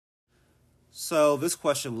So this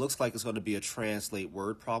question looks like it's going to be a translate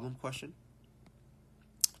word problem question.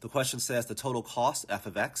 The question says the total cost, f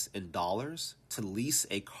of x, in dollars to lease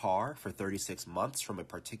a car for 36 months from a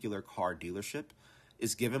particular car dealership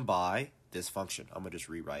is given by this function. I'm going to just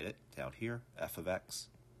rewrite it down here. F of x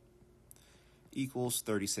equals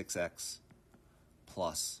 36x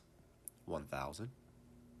plus 1,000,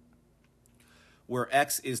 where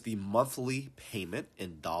x is the monthly payment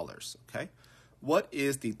in dollars, okay? What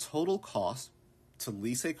is the total cost to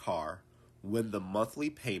lease a car when the monthly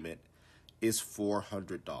payment is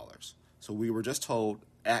 $400? So we were just told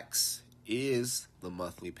x is the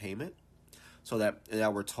monthly payment. So that now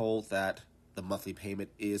we're told that the monthly payment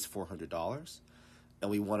is $400. And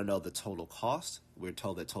we want to know the total cost. We're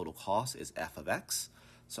told that total cost is f of x.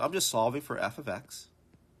 So I'm just solving for f of x,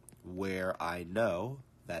 where I know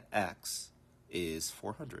that x is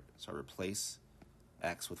 400. So I replace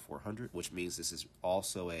x with 400, which means this is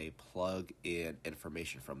also a plug-in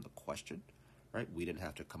information from the question, right? We didn't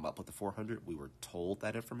have to come up with the 400. We were told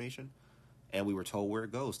that information, and we were told where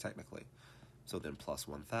it goes technically. So then plus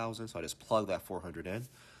 1,000. So I just plug that 400 in,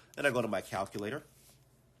 and I go to my calculator.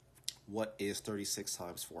 What is 36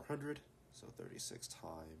 times 400? So 36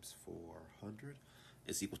 times 400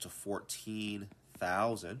 is equal to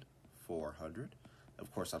 14,400. Of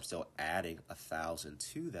course, I'm still adding 1,000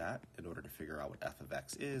 to that in order to figure out what f of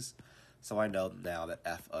x is. So I know now that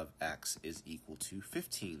f of x is equal to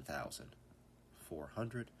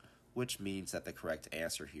 15,400, which means that the correct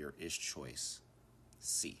answer here is choice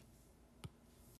C.